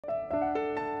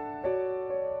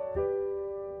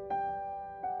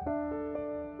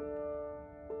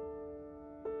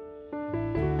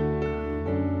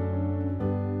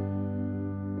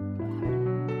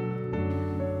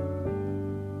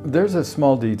There's a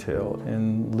small detail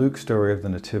in Luke's story of the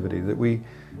Nativity that we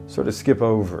sort of skip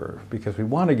over because we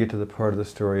want to get to the part of the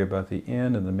story about the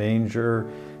inn and the manger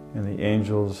and the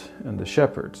angels and the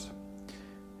shepherds.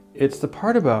 It's the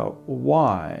part about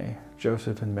why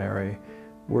Joseph and Mary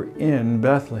were in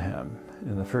Bethlehem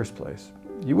in the first place.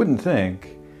 You wouldn't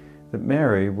think that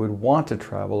Mary would want to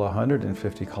travel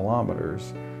 150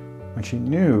 kilometers when she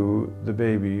knew the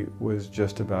baby was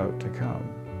just about to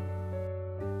come.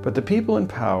 But the people in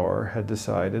power had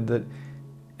decided that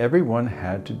everyone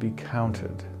had to be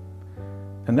counted.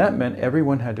 And that meant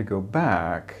everyone had to go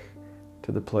back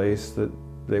to the place that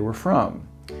they were from.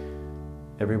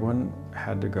 Everyone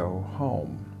had to go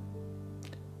home.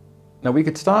 Now we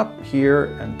could stop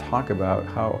here and talk about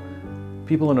how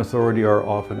people in authority are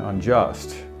often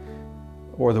unjust,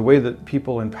 or the way that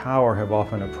people in power have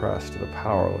often oppressed the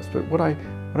powerless. But what I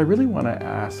really want to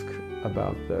ask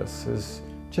about this is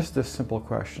just this simple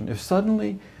question. If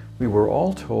suddenly we were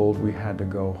all told we had to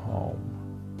go home,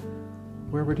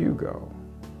 where would you go?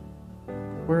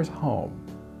 Where's home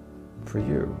for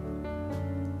you?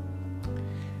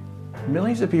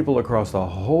 Millions of people across the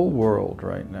whole world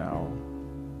right now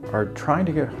are trying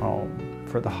to get home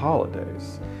for the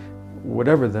holidays,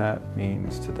 whatever that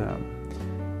means to them.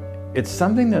 It's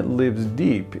something that lives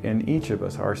deep in each of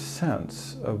us, our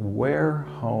sense of where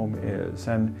home is.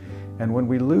 And when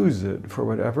we lose it, for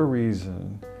whatever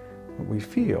reason, what we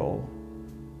feel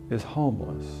is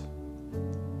homeless.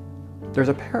 There's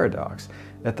a paradox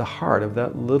at the heart of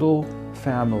that little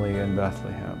family in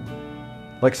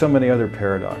Bethlehem. Like so many other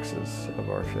paradoxes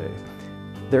of our faith,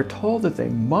 they're told that they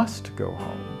must go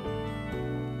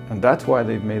home. And that's why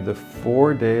they've made the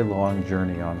 4-day-long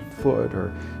journey on foot,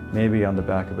 or maybe on the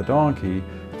back of a donkey,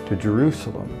 to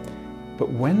Jerusalem. But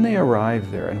when they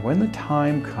arrive there, and when the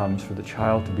time comes for the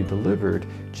child to be delivered,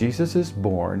 Jesus is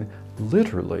born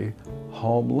literally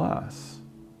homeless.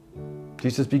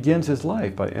 Jesus begins his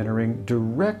life by entering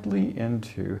directly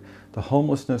into the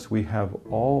homelessness we have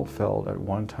all felt at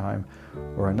one time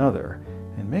or another,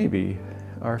 and maybe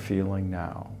are feeling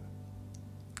now.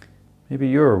 Maybe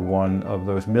you're one of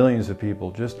those millions of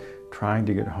people just trying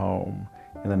to get home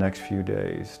in the next few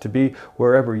days, to be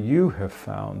wherever you have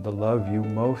found the love you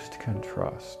most can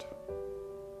trust.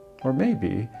 Or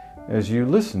maybe, as you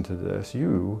listen to this,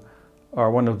 you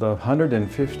are one of the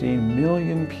 115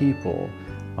 million people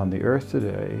on the earth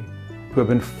today who have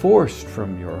been forced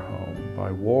from your home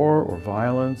by war or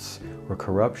violence or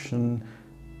corruption,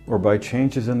 or by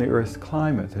changes in the earth's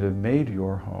climate that have made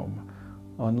your home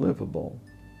unlivable.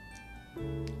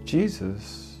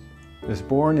 Jesus is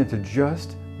born into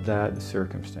just that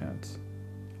circumstance,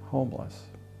 homeless.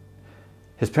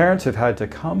 His parents have had to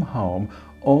come home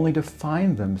only to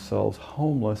find themselves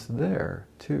homeless there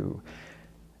too.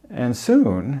 And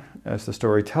soon, as the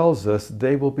story tells us,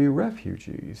 they will be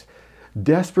refugees,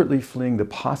 desperately fleeing the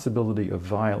possibility of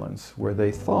violence where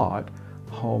they thought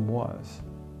home was.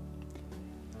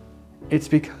 It's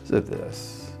because of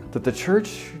this that the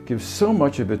church gives so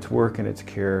much of its work and its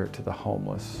care to the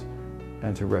homeless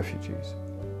and to refugees.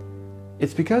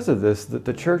 It's because of this that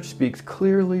the church speaks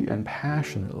clearly and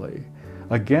passionately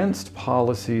against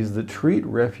policies that treat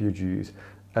refugees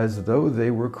as though they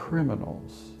were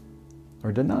criminals,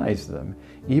 or denies them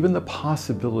even the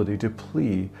possibility to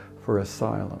plea for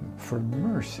asylum, for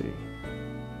mercy,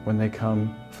 when they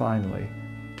come finally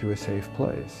to a safe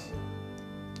place.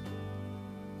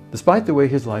 Despite the way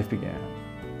his life began,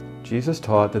 Jesus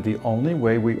taught that the only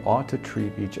way we ought to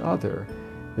treat each other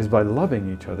is by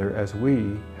loving each other as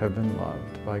we have been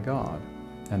loved by God.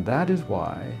 And that is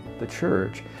why the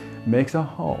church makes a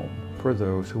home for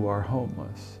those who are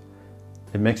homeless.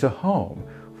 It makes a home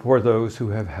for those who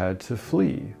have had to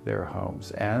flee their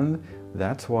homes. And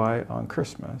that's why on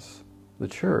Christmas, the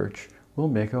church will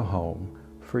make a home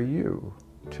for you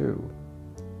too.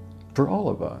 For all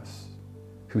of us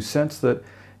who sense that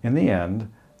in the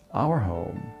end, our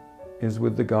home is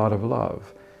with the God of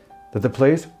love, that the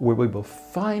place where we will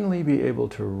finally be able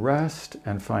to rest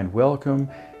and find welcome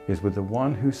is with the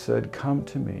one who said, "Come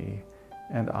to me,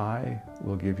 and I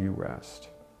will give you rest."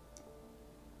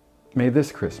 May this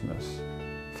Christmas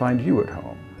find you at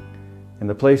home, in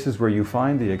the places where you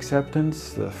find the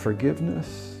acceptance, the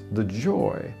forgiveness, the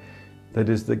joy that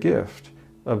is the gift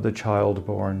of the child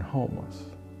born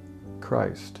homeless,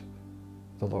 Christ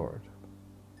the Lord.